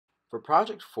For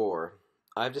Project 4,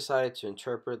 I've decided to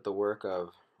interpret the work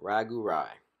of Raghu.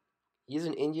 He is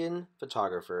an Indian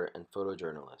photographer and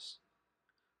photojournalist.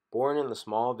 Born in the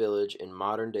small village in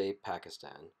modern-day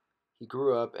Pakistan, he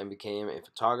grew up and became a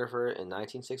photographer in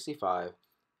 1965,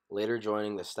 later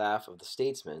joining the staff of The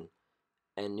Statesman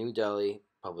and New Delhi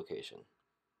publication.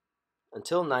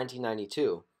 Until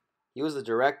 1992, he was the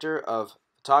director of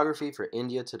photography for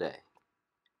India Today.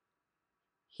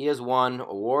 He has won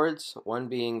awards, one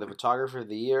being the Photographer of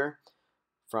the Year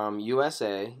from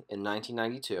USA in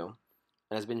 1992, and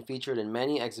has been featured in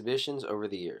many exhibitions over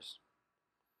the years.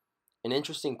 An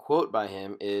interesting quote by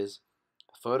him is,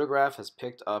 "A photograph has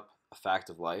picked up a fact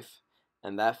of life,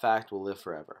 and that fact will live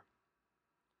forever."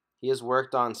 He has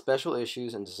worked on special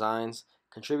issues and designs,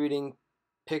 contributing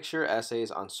picture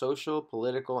essays on social,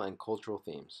 political, and cultural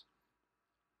themes.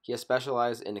 He has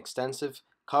specialized in extensive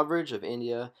coverage of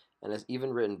India and has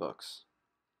even written books.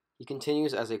 He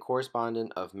continues as a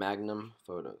correspondent of Magnum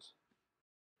Photos.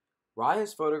 Rai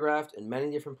has photographed in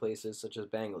many different places, such as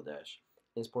Bangladesh,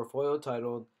 in his portfolio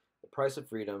titled The Price of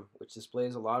Freedom, which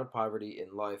displays a lot of poverty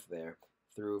in life there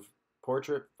through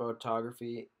portrait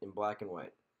photography in black and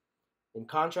white. In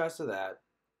contrast to that,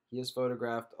 he has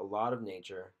photographed a lot of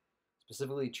nature,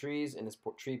 specifically trees in his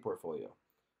tree portfolio.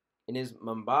 In his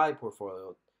Mumbai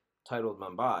portfolio, titled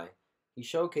Mumbai, he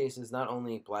showcases not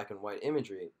only black and white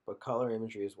imagery, but color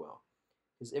imagery as well.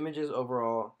 His images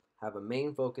overall have a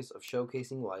main focus of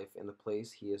showcasing life in the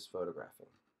place he is photographing.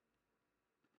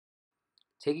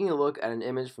 Taking a look at an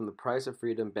image from the Price of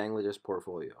Freedom Bangladesh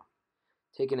portfolio.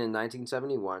 Taken in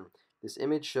 1971, this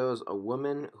image shows a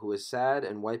woman who is sad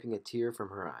and wiping a tear from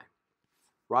her eye.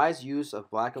 Rai's use of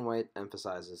black and white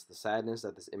emphasizes the sadness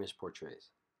that this image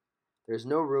portrays. There is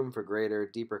no room for greater,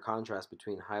 deeper contrast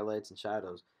between highlights and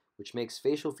shadows, which makes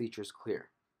facial features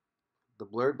clear. The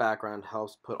blurred background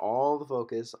helps put all the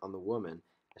focus on the woman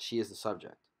as she is the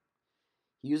subject.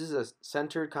 He uses a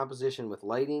centered composition with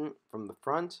lighting from the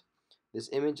front. This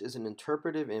image is an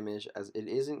interpretive image as it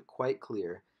isn't quite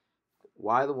clear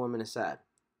why the woman is sad,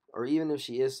 or even if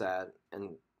she is sad,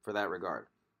 and for that regard.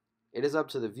 It is up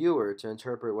to the viewer to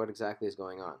interpret what exactly is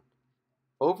going on.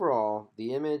 Overall,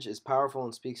 the image is powerful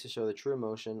and speaks to show the true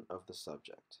emotion of the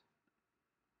subject.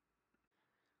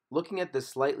 Looking at this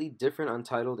slightly different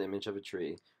untitled image of a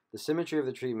tree, the symmetry of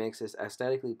the tree makes this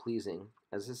aesthetically pleasing,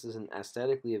 as this is an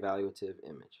aesthetically evaluative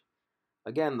image.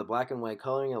 Again, the black and white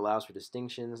coloring allows for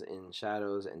distinctions in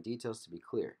shadows and details to be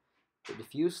clear. The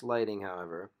diffuse lighting,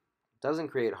 however, doesn't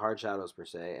create hard shadows per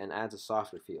se and adds a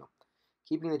softer feel.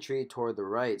 Keeping the tree toward the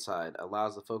right side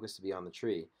allows the focus to be on the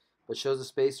tree, but shows the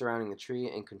space surrounding the tree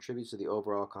and contributes to the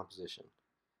overall composition.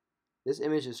 This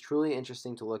image is truly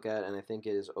interesting to look at, and I think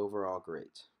it is overall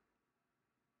great.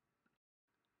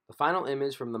 The final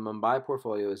image from the Mumbai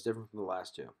portfolio is different from the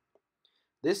last two.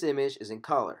 This image is in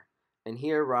color, and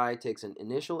here Rai takes an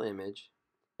initial image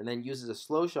and then uses a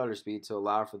slow shutter speed to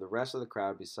allow for the rest of the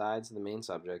crowd besides the main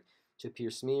subject to appear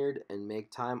smeared and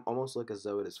make time almost look as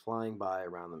though it is flying by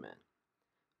around the man.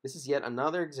 This is yet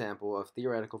another example of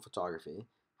theoretical photography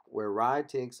where Rai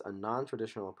takes a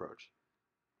non-traditional approach.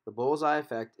 The bullseye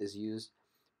effect is used,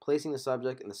 placing the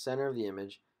subject in the center of the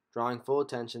image, drawing full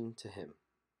attention to him.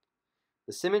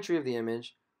 The symmetry of the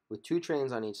image, with two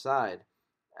trains on each side,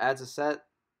 adds a set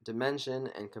dimension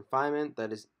and confinement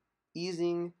that is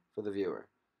easing for the viewer.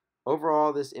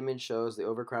 Overall, this image shows the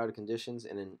overcrowded conditions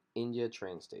in an India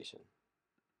train station.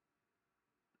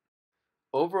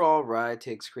 Overall, Rai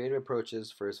takes creative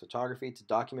approaches for his photography to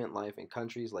document life in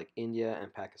countries like India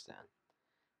and Pakistan.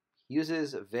 He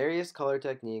uses various color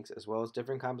techniques as well as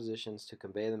different compositions to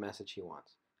convey the message he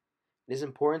wants. It is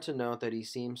important to note that he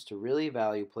seems to really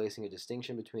value placing a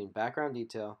distinction between background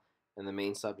detail and the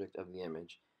main subject of the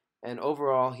image. And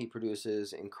overall, he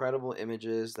produces incredible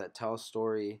images that tell a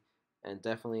story and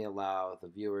definitely allow the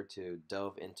viewer to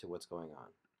delve into what's going on.